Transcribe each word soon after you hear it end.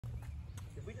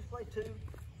play two?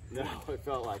 No, it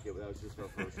felt like it, but that was just our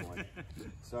first one.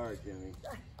 Sorry, Jimmy.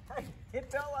 Hey,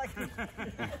 it felt like it.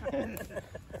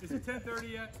 Is it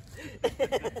 10:30 yet?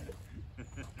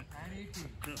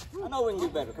 I know we can do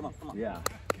better. Come on, come on. Yeah.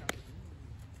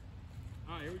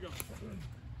 All right, here we go.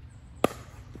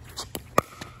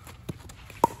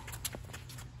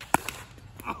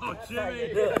 Oh,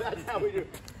 Jimmy! That's how we do.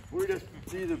 We're just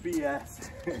see the BS.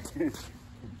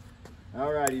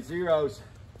 All righty, zeros.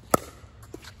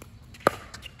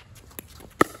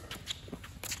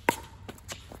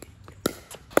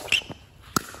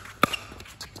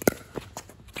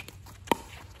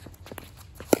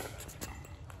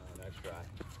 Nice try.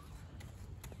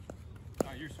 All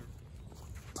right, your serve.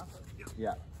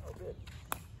 Yeah. Oh, good.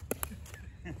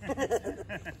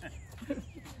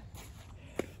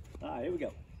 All right, here we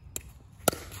go.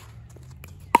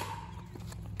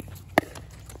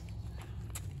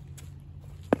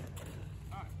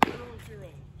 All right, 0-0.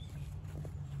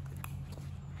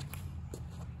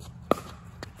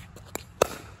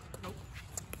 Nope.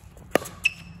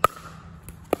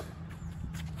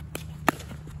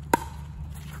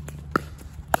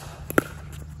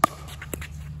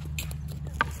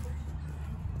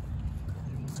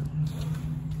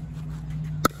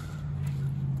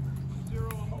 Zero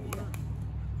on the water.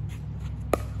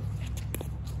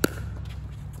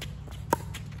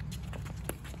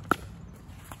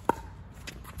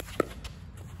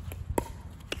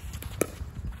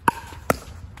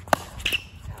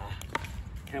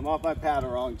 Came off my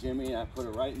paddle wrong, Jimmy. I put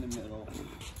it right in the middle.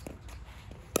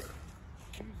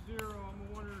 2-0 on the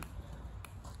water.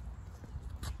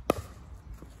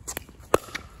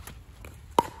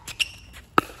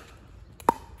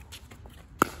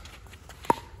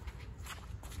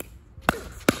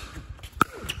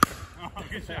 Oh,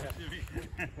 good shot, Jimmy.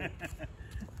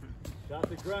 Got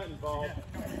the grunt involved.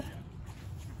 Yeah,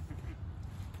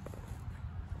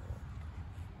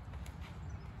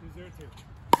 2-0-2.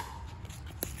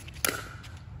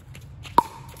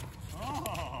 Oh!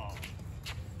 All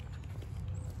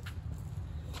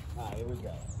right, here we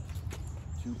go.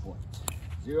 2 points.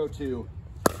 0-2.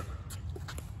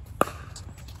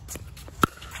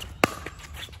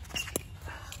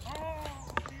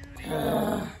 Oh, beauty!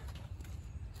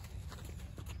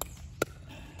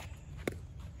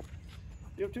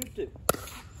 You're 2-2.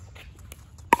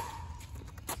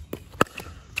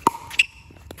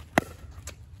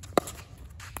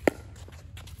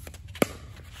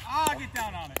 Ah, get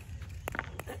down on it.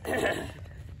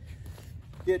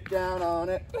 Get down on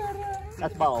it.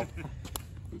 That's ball.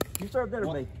 You serve better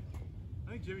than me.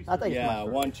 I think Jimmy I think it's my Yeah,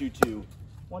 serve. 1-2-2.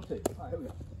 1-2. All right, here we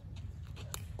go.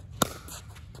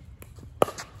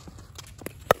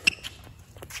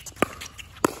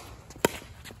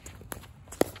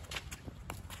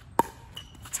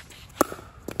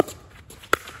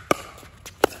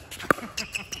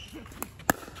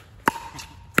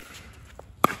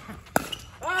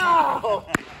 Oh!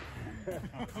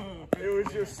 It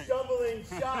was your stumbling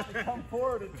shot to come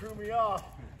forward and threw me off.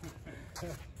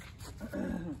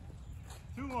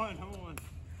 2-1, hold on.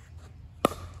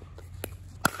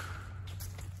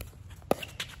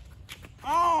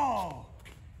 Oh!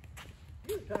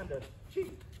 You're trying to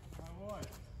cheat. I was.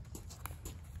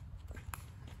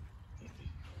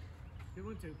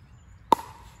 2-1-2.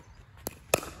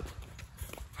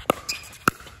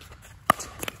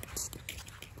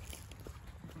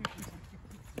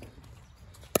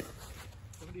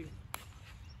 Somebody.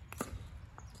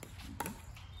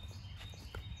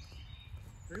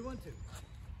 3-1-2.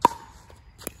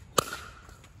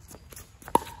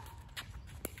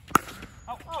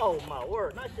 Oh, my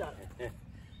word. Nice shot.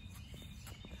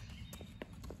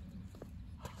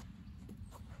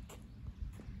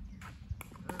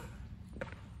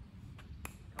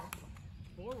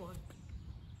 Four, 4-1.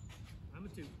 I'm a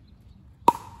 2.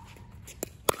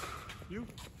 You?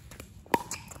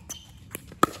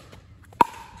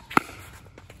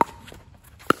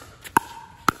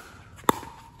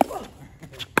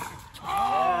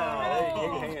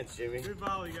 Big hands, Jimmy. Good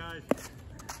volley, guys.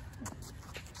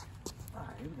 All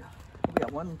right, here we go. We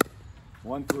got 1-3.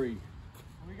 1-3.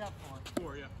 We got 4.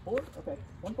 4, yeah. 4? Okay,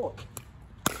 1-4.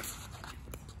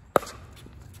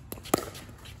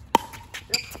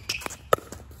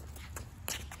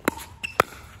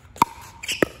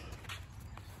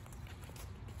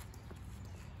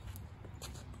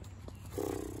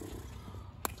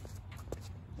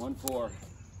 One, 4.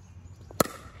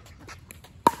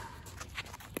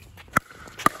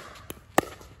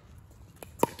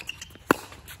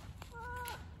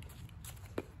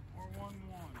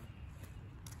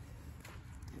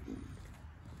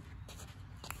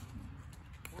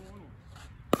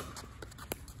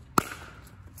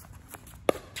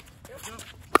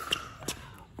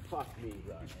 me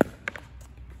run.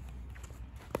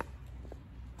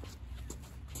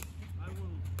 I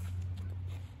will.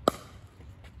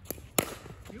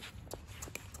 Yep.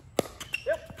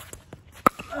 Yep.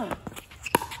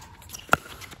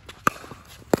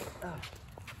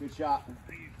 Good shot.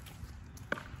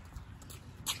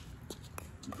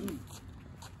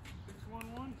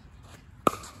 6-1-1.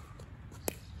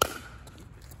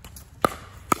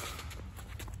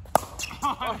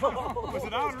 Was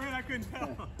it out or in? I couldn't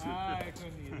tell. I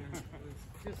couldn't either. It was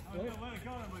just I was gonna let it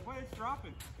go. I'm like, wait, it's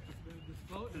dropping. the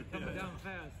floating coming down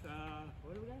fast.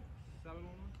 What do we got? 7-1-1.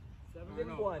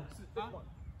 7-1.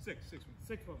 6-1.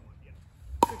 6-1-1. Yeah.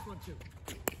 6-1-2.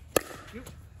 Yep.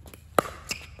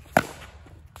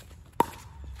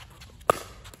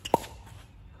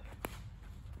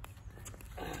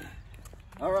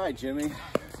 All right, Jimmy.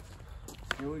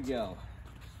 Here we go.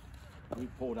 We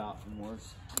pulled out from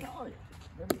worse. Oh, yeah.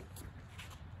 There we go.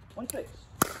 1-6.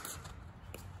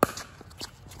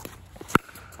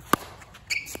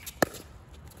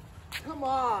 Come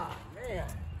on, man.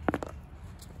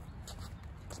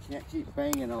 Can't keep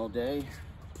banging all day.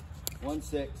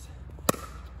 1-6.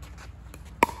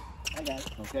 I got it.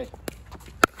 Okay.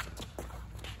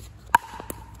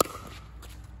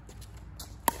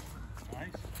 Nice.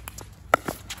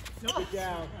 Knock it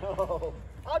down. Oh,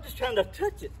 I was just trying to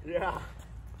touch it. Yeah.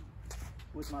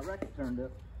 With my racket turned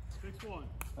up. 6-1.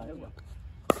 Oh, here we go.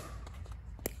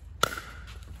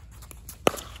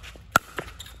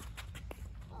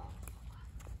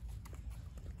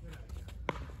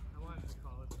 I wanted to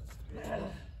call it.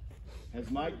 But Has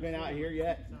Mike been out here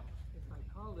yet? if I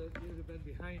called it, it would have been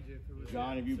behind you if it was.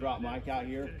 John, have you brought Mike out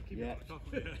here Keep yet?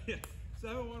 it. Yeah.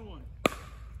 7-1-1.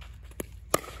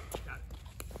 Got it.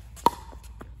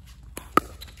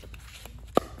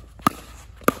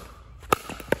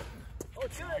 Oh,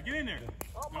 it's good. Get in there.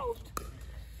 Almost.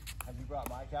 Have you brought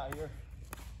Mike out here?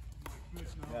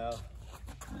 No.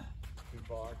 Too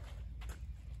far.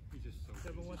 He's just so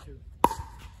 7-1-2.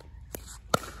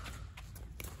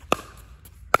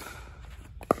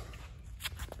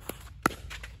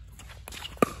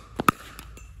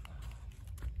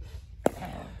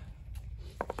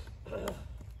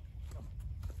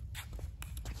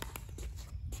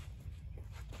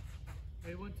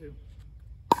 Hey, 1-2.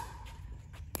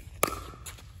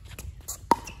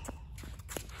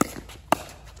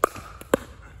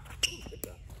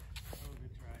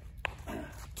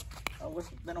 I wish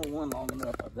it's been a 1 long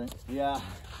enough, I think. Yeah.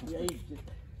 Yeah, he's just.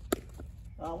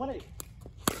 1-8.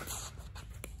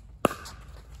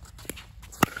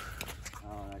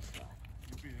 Oh, that's fine.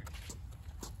 You'll be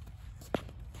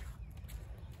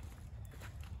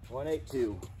there.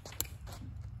 1-8-2.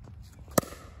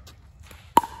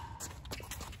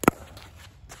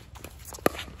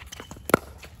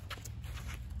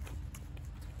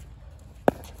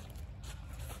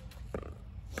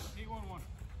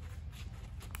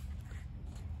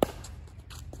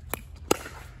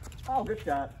 Oh, good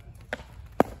shot.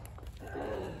 9-1-1.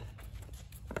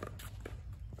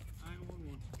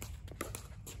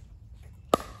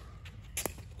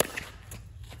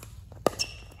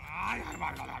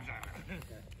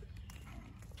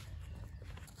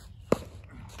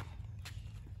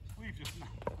 Sleeve just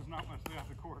does not want to stay off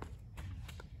the court.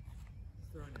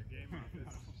 Just throwing your game off.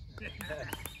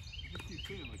 Just keep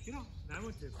saying, like, get up.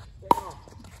 9-1-2.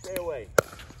 Stay away.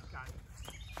 Got it.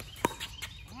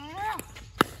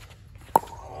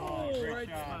 Oh, great Right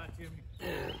shot. spot, Jimmy.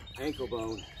 Ankle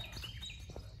bone.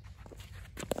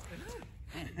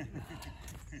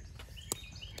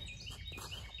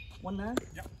 One nine?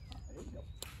 Yep. There you go.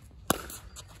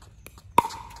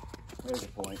 There's a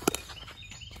point.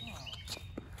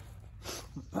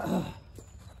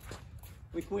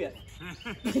 We quit.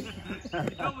 You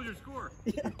doubled your score.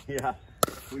 Yeah,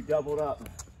 we doubled up.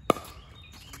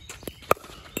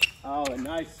 Oh, a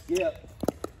nice skip.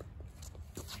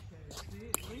 See,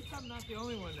 at least I'm not the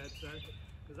only one that said,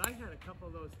 because I had a couple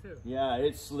of those too. Yeah,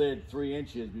 it slid 3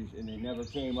 inches and it never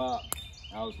came up.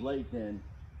 I was late then.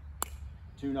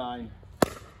 2-9. I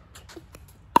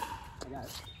got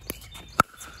it.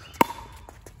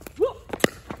 Woo!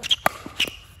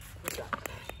 Good shot.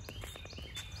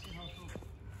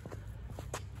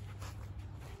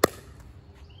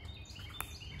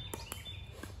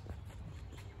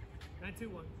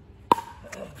 9-2-1.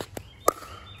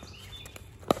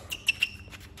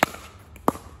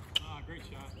 Great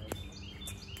shot.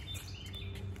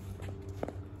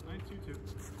 9-2-2.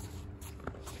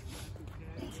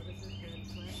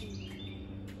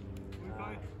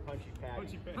 Punchy pad.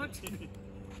 Punchy pad. Punchy.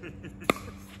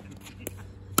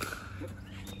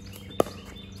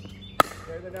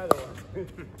 There's another one.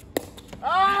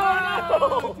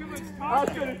 Oh! Too much I was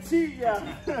talking. gonna cheat ya.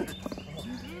 Too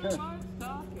much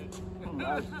talking.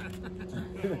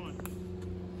 Good one.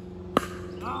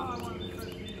 Oh, I wanted to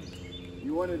start beating.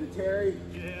 You wanted a Terry?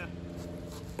 Yeah.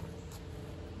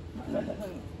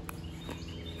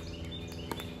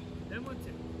 Then what's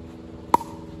it?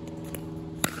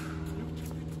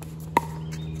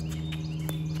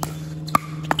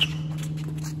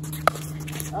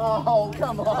 Oh,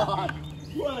 come on.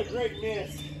 What a great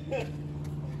miss.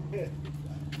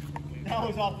 That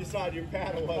was off the side of your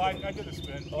paddle, Well, wasn't it? I did a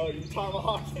spin. Oh, you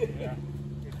tomahawked it? Yeah.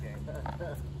 Good game.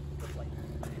 Good play.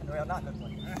 Well, not good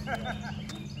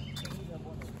play.